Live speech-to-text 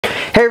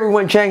Hey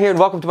everyone, Chang here and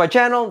welcome to my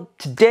channel.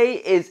 Today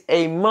is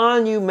a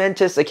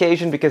monumentous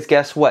occasion because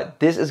guess what?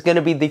 This is going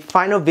to be the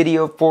final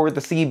video for the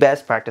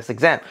CBEST practice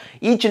exam.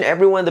 Each and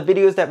every one of the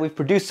videos that we've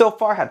produced so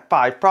far had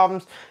 5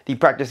 problems. The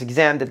practice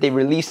exam that they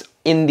released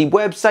in the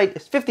website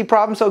is 50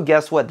 problems, so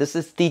guess what? This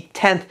is the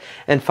 10th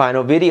and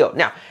final video.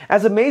 Now,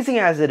 as amazing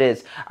as it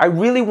is, I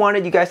really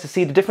wanted you guys to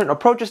see the different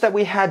approaches that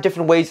we had,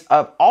 different ways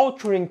of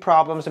altering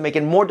problems to make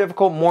it more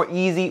difficult, more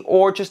easy,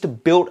 or just to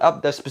build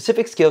up the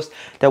specific skills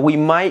that we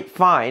might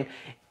find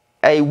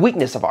a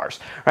weakness of ours,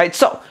 right?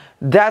 So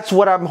that's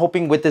what I'm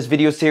hoping with this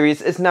video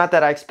series. It's not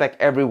that I expect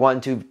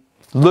everyone to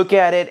look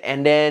at it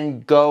and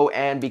then go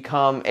and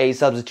become a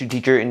substitute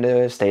teacher in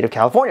the state of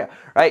California,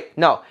 right?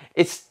 No,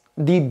 it's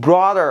the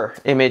broader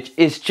image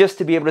is just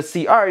to be able to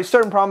see, all right,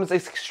 certain problems,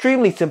 it's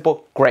extremely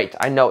simple, great.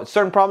 I know it's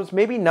certain problems,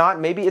 maybe not,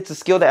 maybe it's a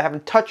skill that I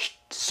haven't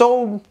touched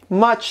so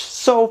much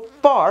so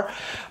far,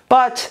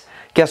 but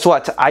guess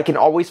what? I can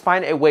always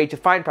find a way to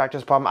find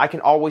practice problem. I can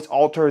always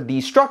alter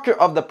the structure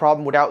of the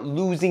problem without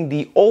losing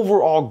the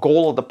overall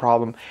goal of the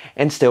problem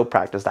and still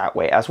practice that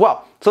way as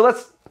well. So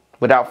let's,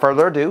 without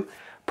further ado,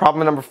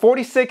 problem number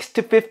 46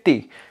 to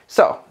 50.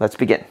 So let's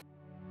begin.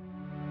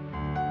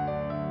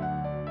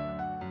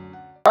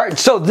 All right,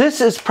 so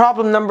this is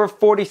problem number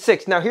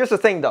 46. Now here's the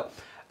thing though.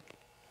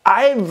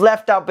 I've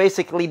left out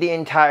basically the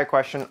entire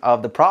question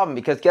of the problem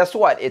because guess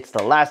what? It's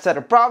the last set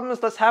of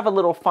problems. Let's have a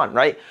little fun,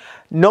 right?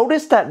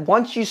 Notice that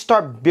once you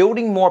start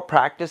building more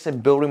practice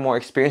and building more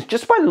experience,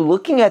 just by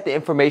looking at the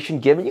information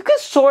given, you can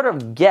sort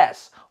of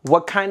guess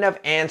what kind of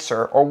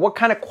answer or what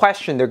kind of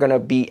question they're going to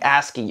be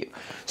asking you.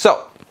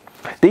 So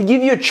they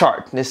give you a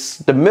chart.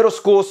 This is the middle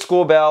school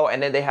school bell,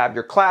 and then they have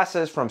your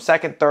classes from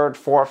 2nd, 3rd,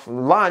 4th,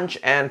 lunch,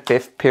 and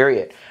 5th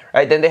period,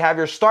 right? Then they have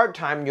your start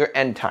time, your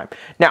end time.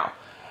 Now,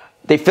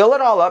 they fill it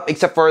all up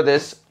except for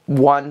this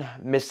one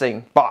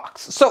missing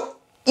box. So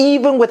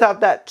even without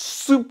that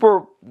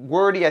super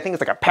wordy, I think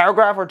it's like a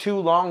paragraph or 2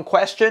 long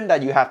question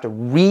that you have to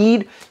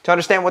read to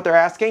understand what they're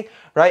asking,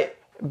 right?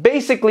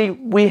 Basically,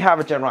 we have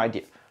a general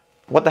idea.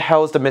 What the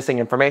hell is the missing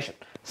information?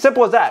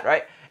 Simple as that,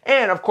 right?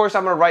 And of course,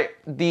 I'm going to write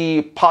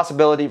the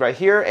possibility right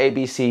here, A,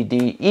 B, C,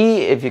 D,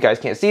 E. If you guys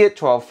can't see it,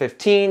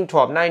 12:15,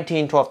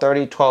 12:19,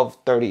 12:30,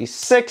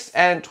 12:36,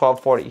 and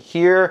 12:40.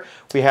 Here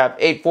we have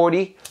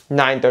 8:40,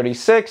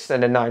 9:36,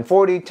 and then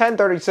 9:40,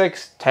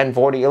 10:36,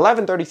 10:40,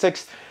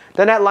 11:36.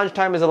 Then at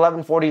lunchtime is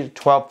 11:40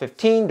 to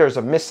 12:15. There's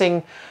a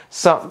missing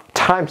some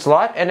time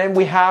slot, and then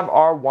we have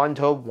our 1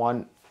 to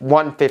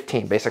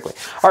 1:15 basically.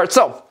 All right,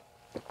 so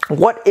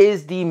what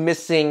is the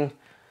missing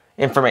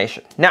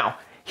information? Now,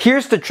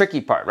 here's the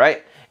tricky part,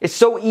 right? It's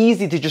so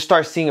easy to just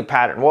start seeing a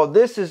pattern. Well,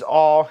 this is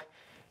all,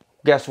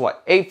 guess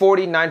what?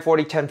 8:40,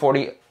 9:40,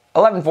 10:40,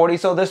 11:40,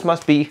 so this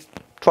must be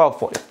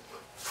 12:40.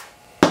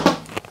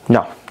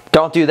 No,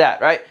 don't do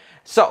that, right?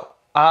 So,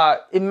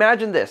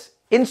 imagine this.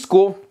 In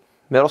school,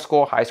 middle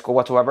school, high school,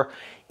 whatsoever,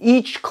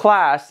 each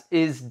class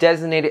is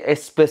designated a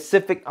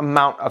specific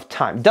amount of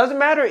time. Doesn't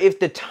matter if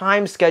the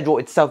time schedule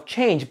itself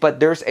changed, but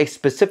there's a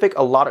specific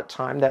allotted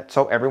time that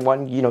so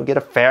everyone, get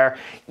a fair,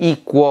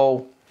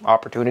 equal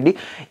opportunity,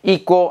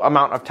 equal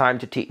amount of time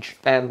to teach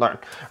and learn,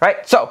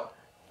 right? So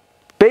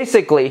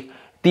basically,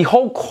 the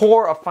whole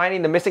core of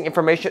finding the missing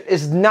information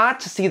is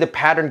not to see the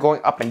pattern going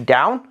up and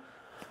down,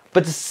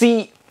 but to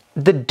see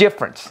the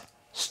difference.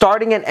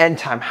 Starting and end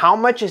time, how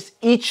much is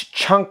each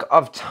chunk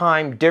of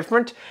time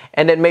different,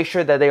 and then make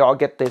sure that they all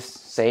get this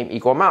same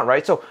equal amount,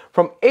 right? So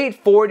from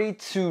 8:40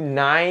 to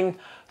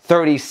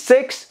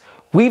 9:36,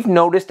 we've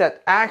noticed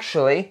that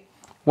actually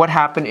what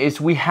happened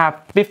is we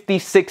have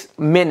 56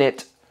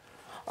 minutes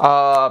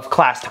of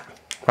class time,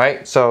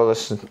 right? So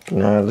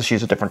let's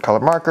use a different color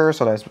marker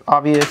so that's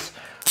obvious.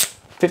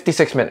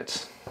 56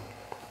 minutes,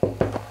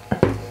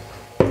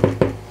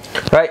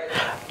 right?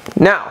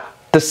 Now,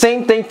 the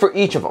same thing for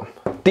each of them.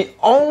 The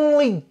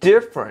only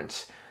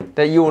difference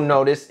that you will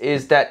notice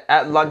is that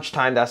at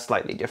lunchtime, that's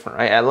slightly different,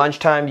 right? At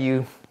lunchtime,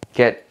 you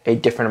get a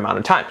different amount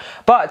of time.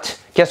 But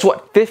guess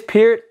what? 5th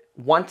period,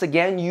 once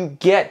again, you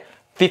get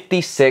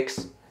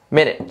 56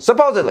 minutes.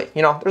 Supposedly,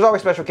 there's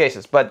always special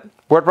cases, but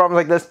word problems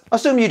like this,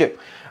 assume you do.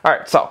 All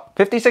right, so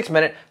 56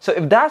 minutes. So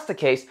if that's the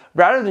case,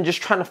 rather than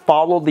just trying to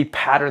follow the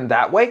pattern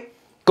that way,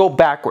 go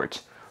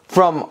backwards.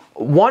 From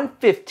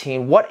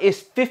 1:15, what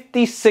is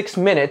 56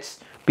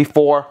 minutes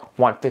before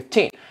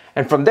 1:15?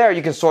 And from there,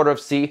 you can sort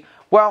of see,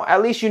 well,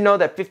 at least you know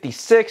that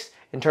 56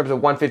 in terms of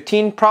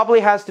 1:15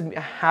 probably has to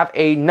have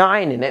a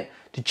 9 in it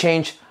to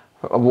change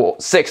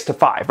 6 to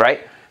 5, right?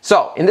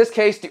 So in this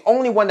case, the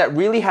only one that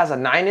really has a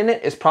 9 in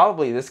it is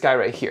probably this guy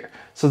right here.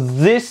 So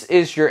this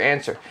is your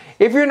answer.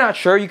 If you're not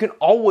sure, you can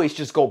always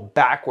just go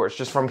backwards.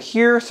 Just from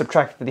here,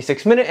 subtract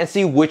 56 minutes and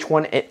see which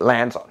one it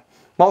lands on.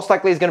 Most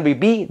likely it's going to be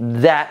B.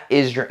 That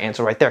is your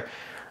answer right there.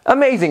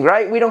 Amazing,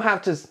 right? We don't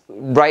have to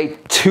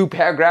write 2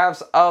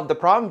 paragraphs of the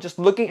problem, just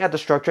looking at the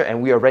structure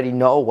and we already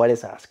know what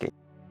it's asking.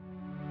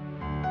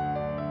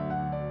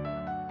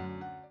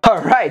 All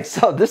right,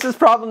 so this is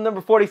problem number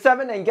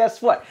 47, and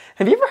guess what?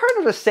 Have you ever heard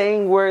of the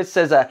saying where it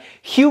says,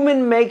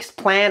 human makes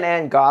plan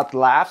and God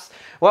laughs?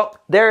 Well,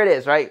 there it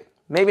is, right?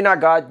 maybe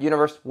not God,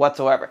 universe,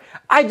 whatsoever.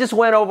 I just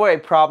went over a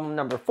problem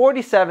number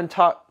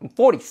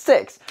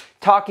 46,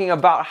 talking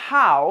about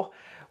how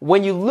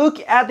when you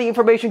look at the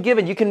information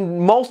given, you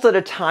can most of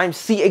the time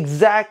see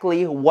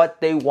exactly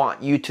what they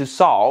want you to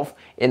solve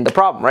in the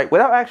problem, right?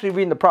 Without actually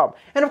reading the problem.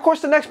 And of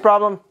course, the next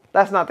problem,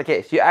 that's not the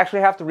case. You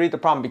actually have to read the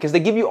problem because they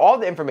give you all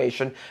the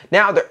information.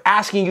 Now they're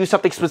asking you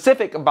something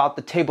specific about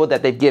the table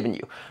that they've given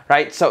you,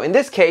 right? So in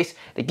this case,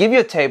 they give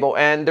you a table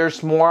and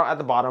there's more at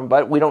the bottom,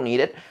 but we don't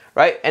need it,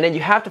 right? And then you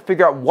have to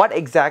figure out what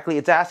exactly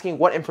it's asking,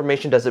 what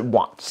information does it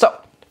want. So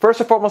first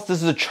and foremost,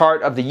 this is a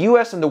chart of the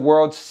US and the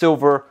world's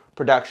silver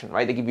production,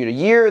 right? They give you the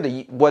year,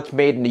 what's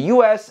made in the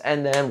US,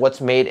 and then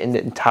what's made in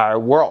the entire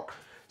world.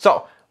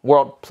 So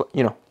world,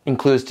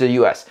 includes the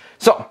US.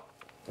 So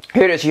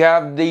here it is. You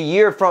have the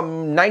year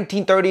from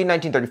 1930,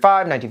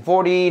 1935,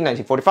 1940,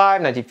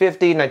 1945,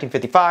 1950,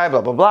 1955,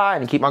 blah, blah, blah,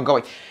 and keep on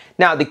going.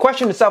 Now, the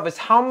question itself is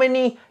how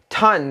many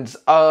tons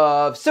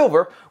of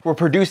silver were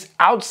produced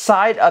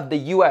outside of the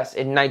US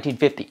in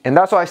 1950? And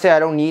that's why I say I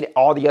don't need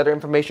all the other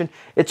information.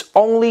 It's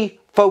only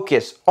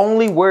focused,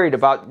 only worried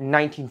about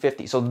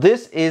 1950. So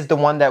this is the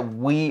one that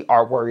we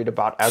are worried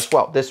about as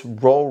well. This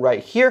row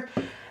right here,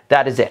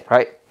 that is it,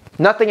 right?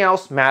 Nothing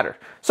else mattered.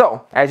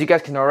 So, as you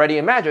guys can already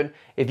imagine,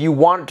 if you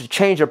want to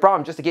change the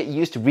problem just to get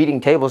used to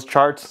reading tables,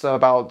 charts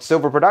about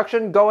silver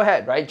production, go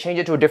ahead, right? Change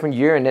it to a different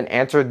year and then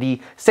answer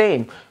the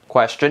same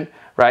question,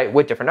 right,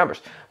 with different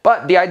numbers.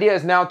 But the idea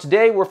is now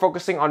today we're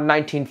focusing on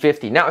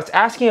 1950. Now, it's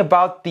asking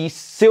about the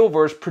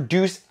silvers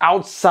produced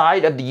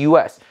outside of the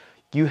US.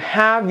 You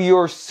have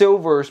your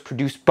silvers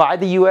produced by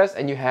the US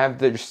and you have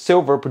the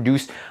silver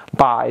produced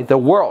by the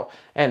world.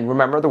 And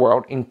remember, the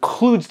world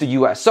includes the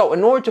US. So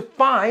in order to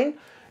find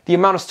the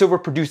amount of silver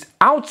produced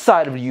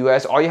outside of the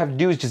US, all you have to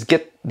do is just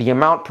get the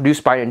amount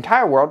produced by the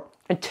entire world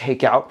and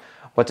take out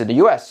what's in the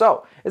US.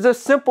 So it's a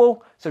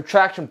simple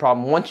subtraction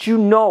problem once you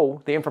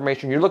know the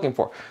information you're looking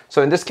for.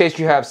 So in this case,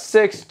 you have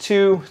 6,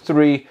 2,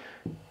 3,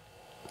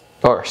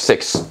 or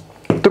 6,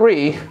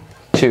 3,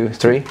 2,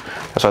 3.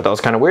 That's why I thought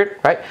was kind of weird,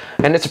 right?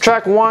 And then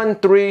subtract 1,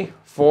 3,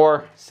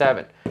 4,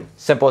 7.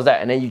 Simple as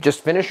that. And then you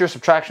just finish your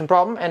subtraction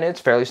problem and it's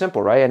fairly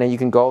simple, right? And then you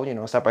can go,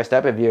 step by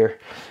step if you're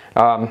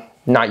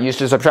not used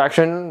to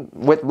subtraction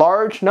with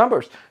large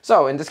numbers.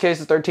 So in this case,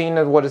 it's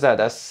 13. What is that?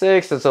 That's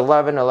 6. That's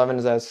 11. 11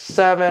 is that's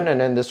 7. And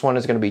then this one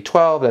is going to be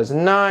 12. That's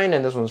 9.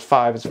 And this one's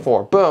 5. It's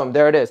 4. Boom.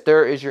 There it is.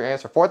 There is your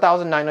answer.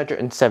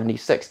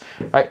 4,976.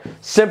 Right?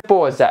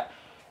 Simple as that.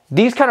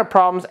 These kind of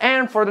problems,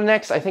 and for the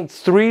next, I think,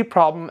 3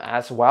 problems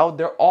as well,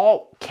 they're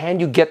all, can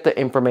you get the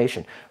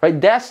information, right?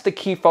 That's the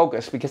key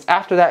focus, because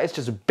after that, it's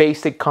just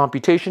basic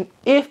computation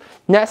if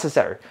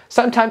necessary.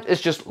 Sometimes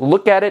it's just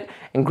look at it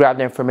and grab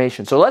the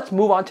information. So let's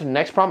move on to the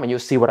next problem and you'll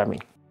see what I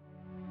mean.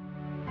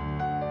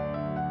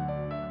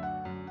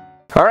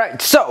 All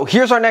right, so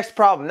here's our next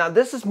problem. Now,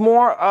 this is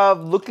more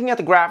of looking at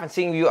the graph and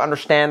seeing if you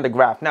understand the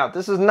graph. Now,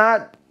 this is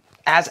not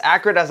as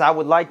accurate as I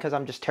would like because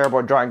I'm just terrible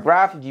at drawing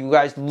graph. If you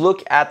guys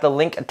look at the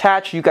link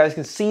attached, you guys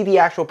can see the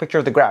actual picture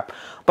of the graph.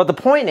 But the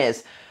point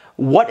is,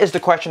 what is the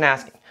question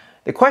asking?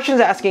 The question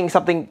is asking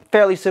something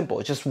fairly simple.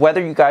 It's just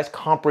whether you guys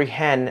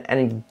comprehend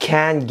and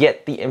can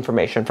get the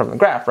information from the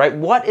graph, right?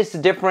 What is the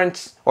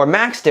difference or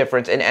max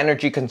difference in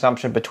energy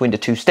consumption between the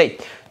two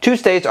states? Two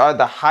states are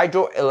the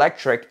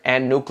hydroelectric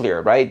and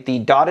nuclear, right? The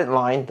dotted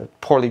line, the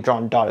poorly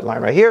drawn dotted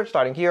line right here,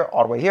 starting here,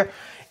 all the way here,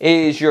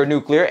 is your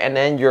nuclear, and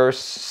then your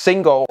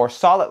single or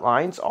solid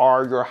lines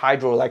are your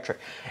hydroelectric.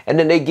 And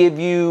then they give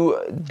you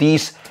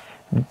these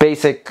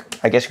basic,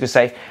 I guess you could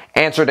say,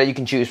 answer that you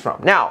can choose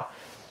from. Now,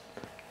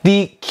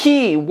 the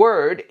key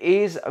word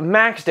is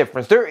max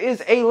difference. There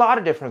is a lot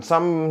of difference.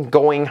 Some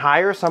going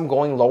higher, some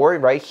going lower,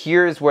 right?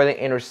 Here is where they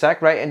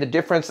intersect, right? And the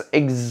difference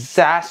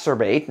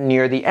exacerbate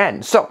near the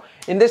end. So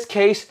in this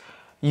case,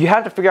 you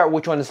have to figure out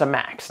which one is the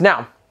max.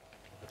 Now,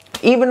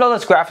 even though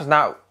this graph is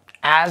not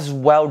as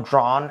well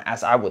drawn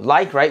as I would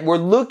like, right? We're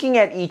looking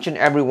at each and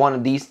every one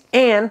of these,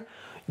 and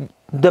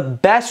the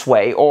best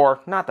way, or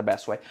not the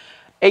best way,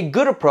 a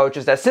good approach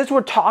is that since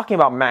we're talking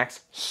about max,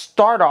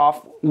 start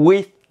off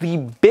with the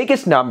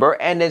biggest number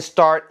and then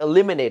start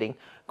eliminating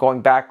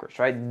going backwards,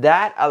 right?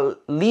 That at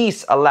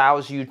least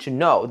allows you to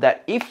know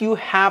that if you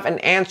have an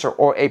answer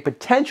or a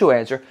potential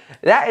answer,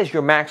 that is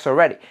your max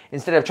already.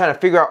 Instead of trying to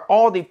figure out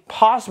all the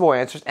possible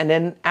answers and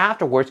then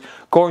afterwards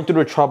going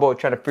through the trouble of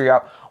trying to figure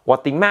out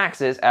what the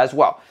max is as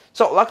well.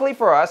 So luckily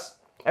for us,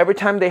 every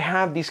time they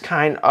have these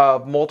kind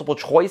of multiple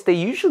choice, they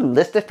usually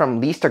list it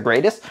from least to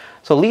greatest.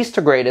 So least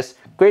to greatest,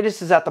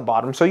 greatest is at the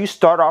bottom. So you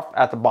start off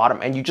at the bottom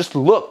and you just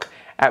look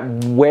at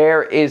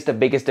where is the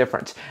biggest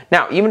difference.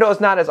 Now, even though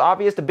it's not as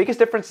obvious, the biggest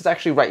difference is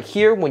actually right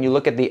here when you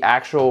look at the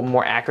actual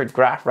more accurate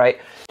graph, right?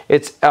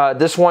 It's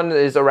this one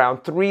is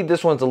around 3,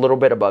 this one's a little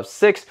bit above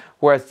 6,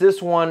 whereas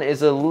this one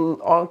is a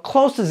little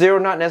close to 0,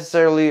 not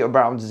necessarily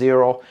around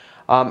 0.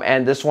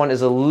 And this one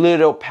is a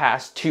little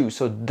past 2.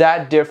 So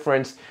that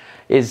difference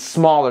is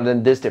smaller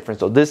than this difference.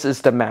 So this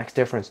is the max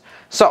difference.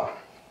 So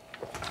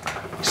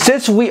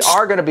since we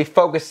are going to be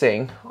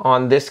focusing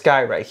on this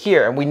guy right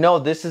here, and we know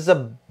this is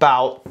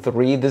about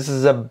 3, this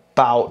is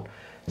about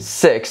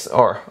 6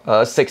 or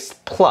 6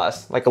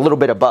 plus, like a little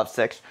bit above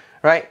 6,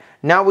 right?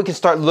 Now we can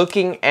start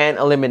looking and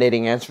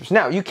eliminating answers.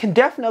 Now you can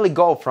definitely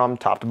go from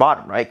top to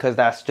bottom, right? Because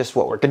that's just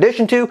what we're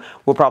conditioned to.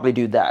 We'll probably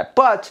do that.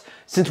 But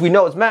since we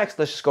know it's max,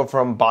 let's just go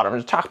from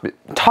bottom to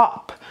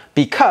top.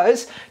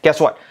 Because guess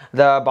what?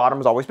 The bottom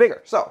is always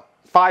bigger. So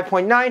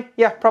 5.9,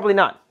 yeah, probably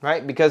not,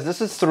 right? Because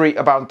this is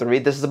about 3.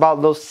 This is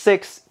about those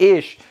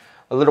 6-ish,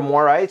 a little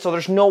more, right? So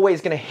there's no way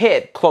it's gonna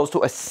hit close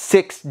to a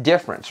 6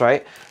 difference,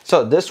 right?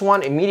 So this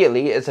one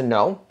immediately is a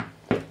no,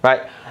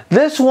 right?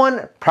 This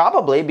one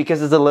probably,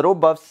 because it's a little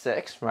above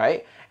 6,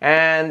 right?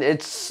 And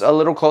it's a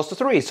little close to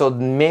 3, so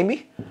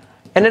maybe.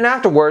 And then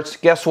afterwards,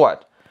 guess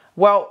what?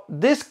 Well,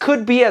 this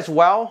could be as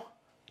well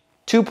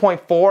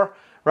 2.4,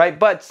 right?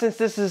 But since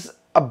this is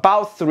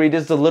about 3,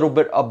 this is a little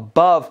bit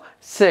above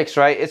 6,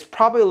 right? It's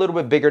probably a little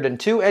bit bigger than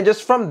 2. And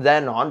just from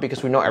then on,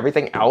 because we know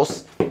everything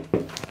else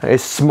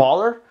is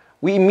smaller,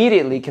 we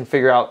immediately can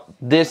figure out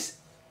this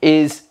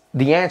is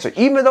the answer.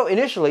 Even though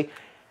initially,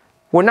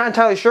 we're not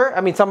entirely sure. I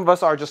mean, some of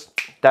us are just,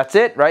 that's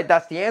it, right?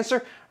 That's the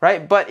answer,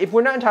 right? But if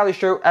we're not entirely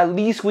sure, at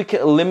least we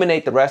can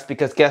eliminate the rest,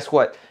 because guess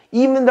what?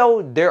 Even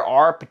though there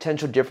are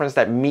potential differences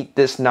that meet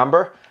this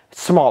number,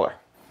 it's smaller.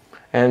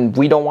 And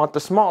we don't want the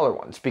smaller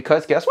ones,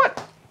 because guess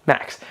what?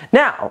 Max.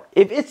 Now,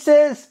 if it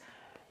says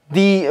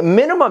the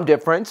minimum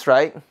difference,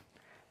 right?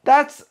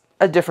 That's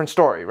a different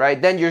story, right?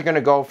 Then you're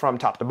gonna go from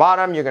top to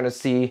bottom. You're gonna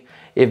see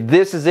if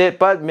this is it,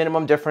 but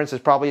minimum difference is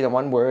probably the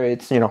one where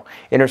it's, you know,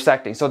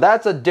 intersecting. So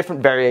that's a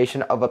different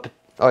variation of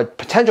a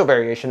potential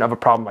variation of a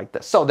problem like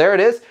this. So there it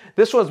is.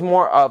 This was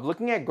more of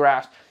looking at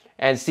graphs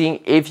and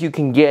seeing if you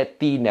can get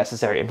the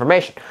necessary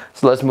information.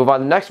 So let's move on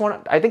to the next one.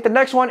 I think the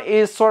next one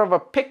is sort of a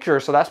picture,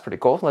 so that's pretty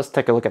cool. Let's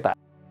take a look at that.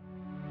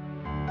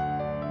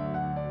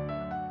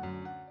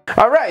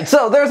 All right,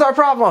 so there's our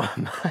problem.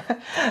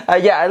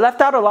 Yeah, I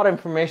left out a lot of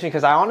information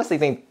because I honestly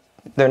think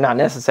they're not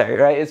necessary,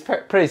 right? It's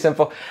pretty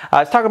simple.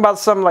 It's talking about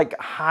some like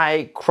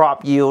high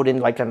crop yield in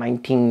like a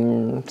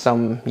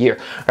 19-some year,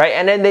 right?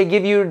 And then they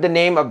give you the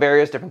name of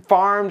various different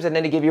farms, and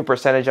then they give you a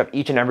percentage of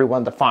each and every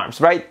one of the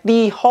farms, right?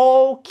 The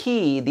whole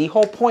key, the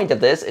whole point of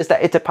this is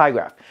that it's a pie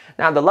graph.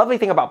 Now, the lovely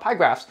thing about pie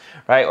graphs,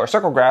 right, or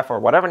circle graph, or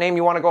whatever name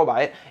you want to go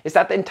by it, is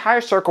that the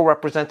entire circle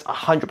represents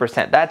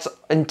 100%. That's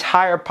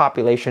entire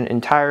population,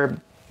 entire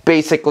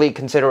basically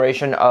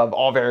consideration of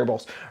all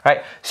variables,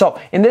 right?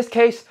 So in this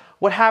case,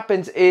 what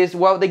happens is,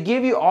 well, they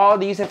give you all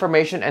these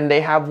information and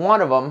they have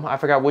one of them, I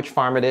forgot which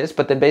farm it is,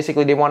 but then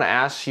basically they want to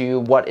ask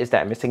you, what is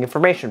that missing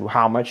information?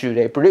 How much do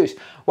they produce?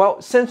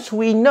 Well, since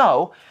we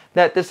know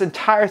that this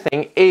entire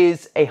thing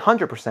is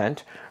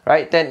 100%,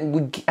 right, then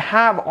we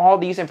have all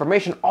these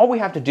information. All we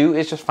have to do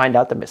is just find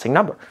out the missing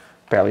number.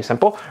 Fairly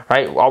simple,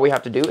 right? All we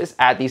have to do is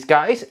add these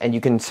guys, and you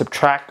can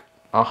subtract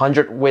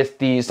 100 with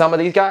the sum of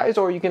these guys,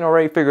 or you can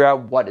already figure out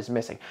what is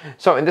missing.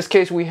 So in this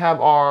case, we have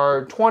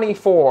our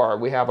 24,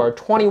 we have our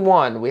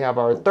 21, we have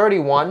our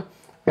 31,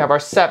 we have our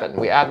 7.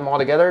 We add them all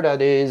together.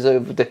 That is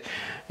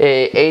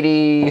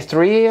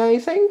 83, I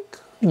think.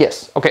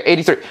 Yes, okay,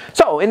 83.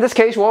 So in this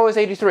case, what was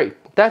 83?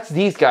 That's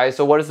these guys.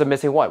 So what is the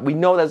missing one? We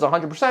know that's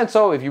 100%.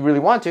 So if you really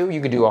want to,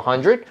 you could do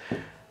 100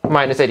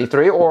 minus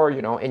 83, or,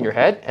 you know, in your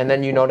head, and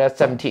then you know that's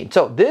 17.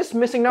 So this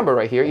missing number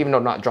right here, even though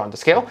not drawn to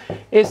scale,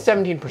 is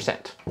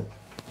 17%.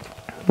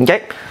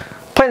 Okay,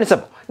 plain and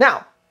simple.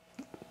 Now,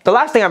 the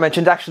last thing I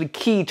mentioned is actually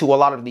key to a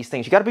lot of these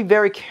things. You got to be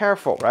very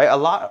careful, right? A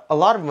lot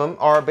of them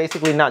are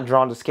basically not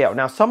drawn to scale.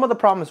 Now, some of the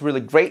problem is really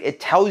great.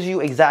 It tells you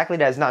exactly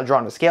that it's not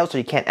drawn to scale, so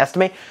you can't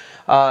estimate.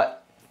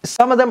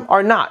 Some of them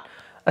are not.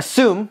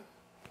 Assume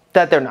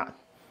that they're not,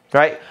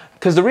 right?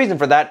 Because the reason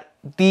for that,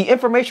 the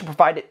information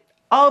provided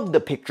of the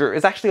picture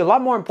is actually a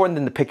lot more important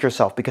than the picture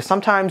itself, because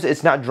sometimes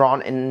it's not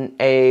drawn in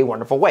a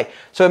wonderful way.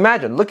 So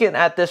imagine looking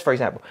at this, for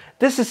example,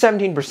 this is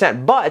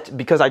 17%, but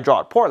because I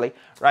draw it poorly,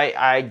 right,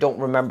 I don't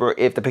remember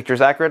if the picture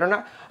is accurate or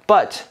not.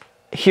 But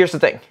here's the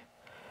thing,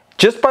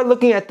 just by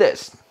looking at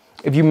this,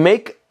 if you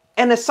make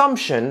an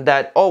assumption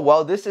that, oh,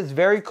 well, this is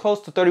very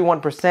close to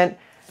 31%,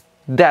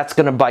 that's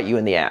gonna bite you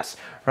in the ass,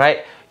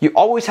 right? You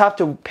always have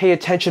to pay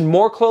attention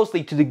more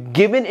closely to the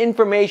given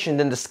information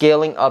than the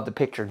scaling of the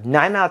picture.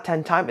 9 out of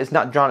 10 times it's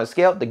not drawn to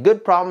scale. The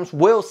good problems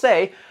will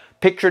say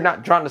picture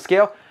not drawn to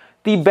scale.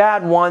 The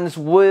bad ones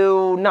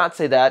will not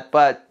say that,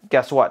 but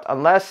guess what?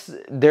 Unless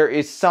there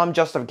is some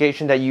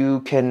justification that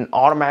you can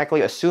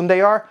automatically assume they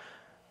are,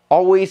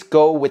 always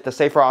go with the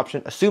safer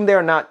option. Assume they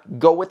are not,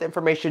 go with the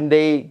information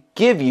they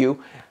give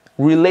you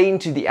relating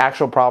to the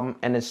actual problem,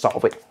 and then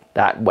solve it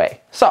that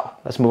way. So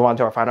let's move on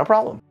to our final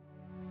problem.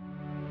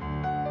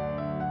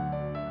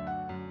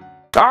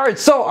 All right,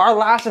 so our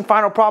last and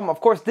final problem,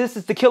 of course, this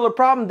is the killer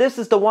problem. This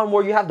is the one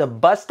where you have to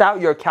bust out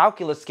your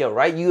calculus skill,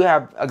 right? You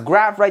have a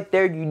graph right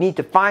there. You need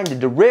to find the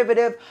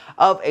derivative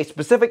of a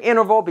specific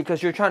interval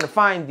because you're trying to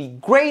find the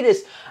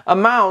greatest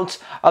amount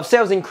of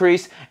sales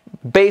increase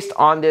based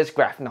on this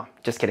graph. No,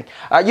 just kidding.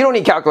 You don't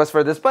need calculus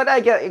for this, but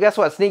guess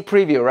what? Sneak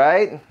preview,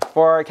 right?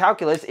 For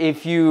calculus,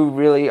 if you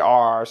really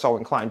are so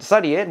inclined to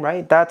study it,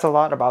 right? That's a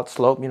lot about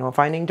slope, you know,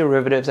 finding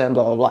derivatives and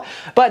blah, blah, blah.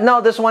 But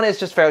no, this one is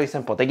just fairly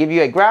simple. They give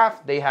you a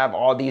graph. They have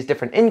all these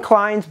different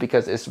inclines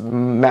because it's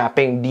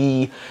mapping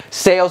the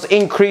sales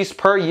increase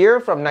per year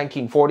from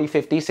 1940,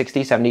 50,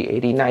 60, 70,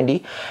 80,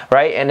 90,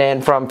 right? And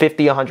then from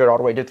 50, 100, all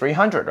the way to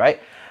 300, right?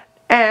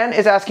 And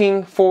it's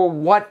asking for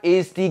what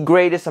is the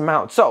greatest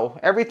amount. So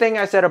everything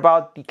I said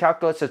about the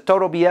calculus is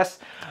total BS.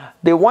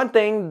 The one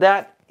thing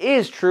that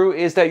is true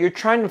is that you're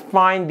trying to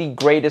find the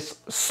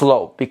greatest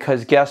slope,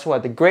 because guess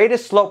what? The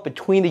greatest slope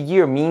between the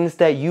year means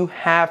that you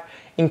have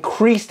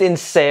increased in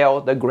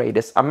sale the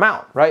greatest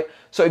amount, right?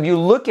 So if you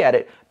look at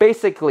it,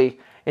 basically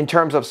in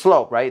terms of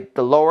slope, right?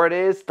 The lower it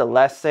is, the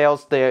less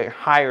sales, the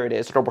higher it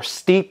is, the more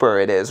steeper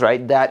it is,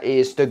 right? That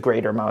is the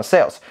greater amount of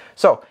sales.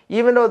 So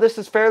even though this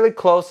is fairly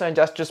close, and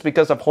just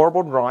because of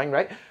horrible drawing,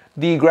 right?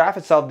 The graph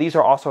itself, these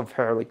are also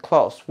fairly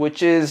close,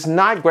 which is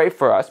not great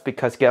for us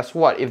because guess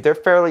what? If they're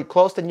fairly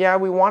close, then yeah,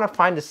 we want to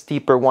find a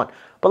steeper one.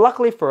 But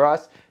luckily for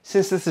us,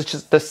 since this is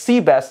just the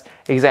CBEST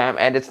exam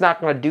and it's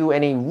not going to do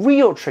any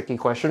real tricky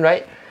question,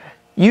 right?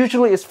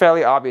 Usually it's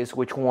fairly obvious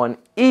which one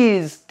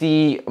is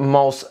the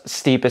most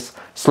steepest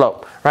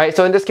slope, right?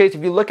 So in this case,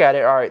 if you look at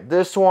it, all right,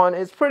 this one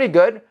is pretty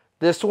good.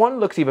 This one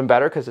looks even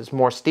better because it's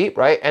more steep,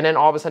 right? And then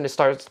all of a sudden it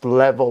starts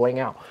leveling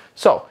out.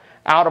 So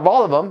out of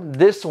all of them,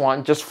 this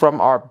one, just from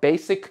our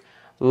basic,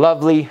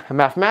 lovely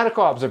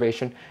mathematical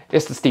observation,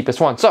 is the steepest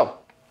one. So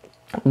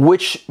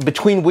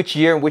between which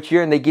year and which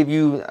year, and they give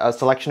you a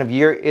selection of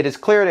year, it is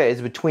clear that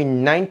it's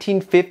between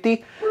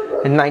 1950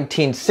 and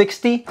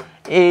 1960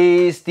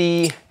 is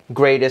the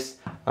greatest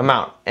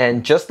amount.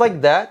 And just like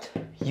that,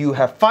 you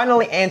have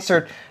finally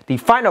answered the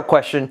final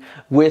question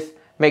with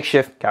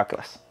makeshift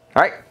calculus.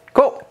 All right,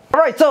 cool. All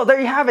right, so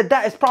there you have it.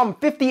 That is problem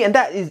 50, and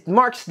that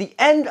marks the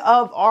end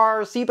of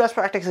our CBEST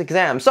practice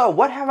exam. So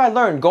what have I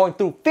learned going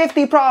through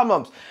 50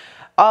 problems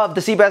of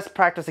the CBEST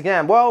practice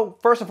exam? Well,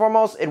 first and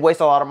foremost, it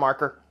wastes a lot of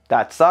marker.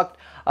 That sucked.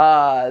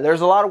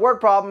 There's a lot of word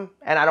problem,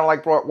 and I don't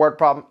like word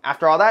problem.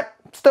 After all that,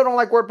 still don't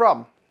like word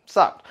problem.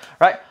 Sucked,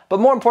 right? But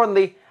more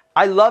importantly,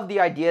 I love the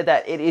idea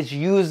that it is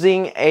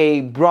using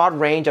a broad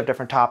range of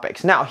different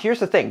topics. Now, here's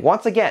the thing.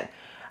 Once again,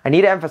 I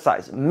need to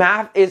emphasize,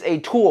 math is a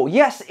tool.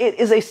 Yes, it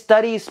is a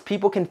study.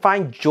 People can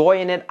find joy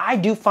in it. I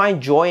do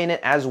find joy in it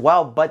as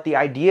well, but the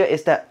idea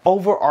is that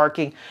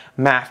overarching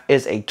math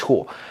is a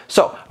tool.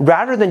 So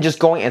rather than just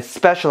going and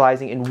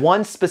specializing in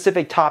one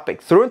specific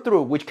topic through and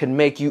through, which can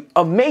make you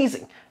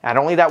amazing at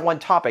only that one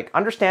topic,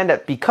 understand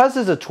that because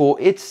it's a tool,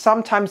 it's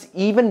sometimes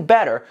even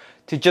better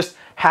to just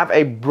have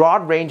a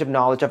broad range of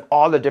knowledge of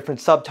all the different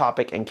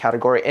subtopic and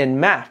category in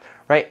math,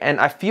 right? And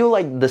I feel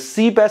like the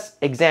CBEST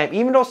exam,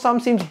 even though some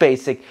seems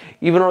basic,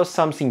 even though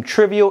some seem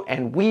trivial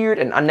and weird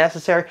and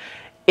unnecessary,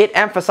 it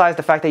emphasized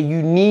the fact that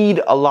you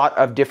need a lot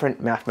of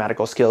different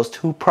mathematical skills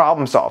to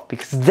problem solve,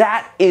 because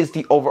that is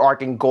the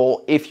overarching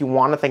goal if you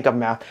want to think of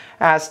math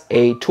as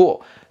a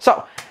tool.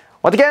 So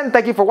once again,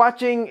 thank you for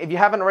watching. If you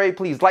haven't already,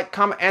 please like,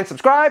 comment, and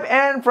subscribe.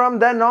 And from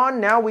then on,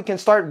 now we can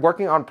start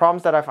working on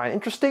problems that I find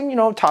interesting, you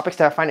know, topics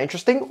that I find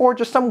interesting, or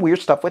just some weird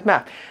stuff with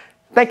math.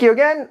 Thank you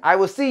again. I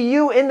will see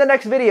you in the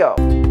next video.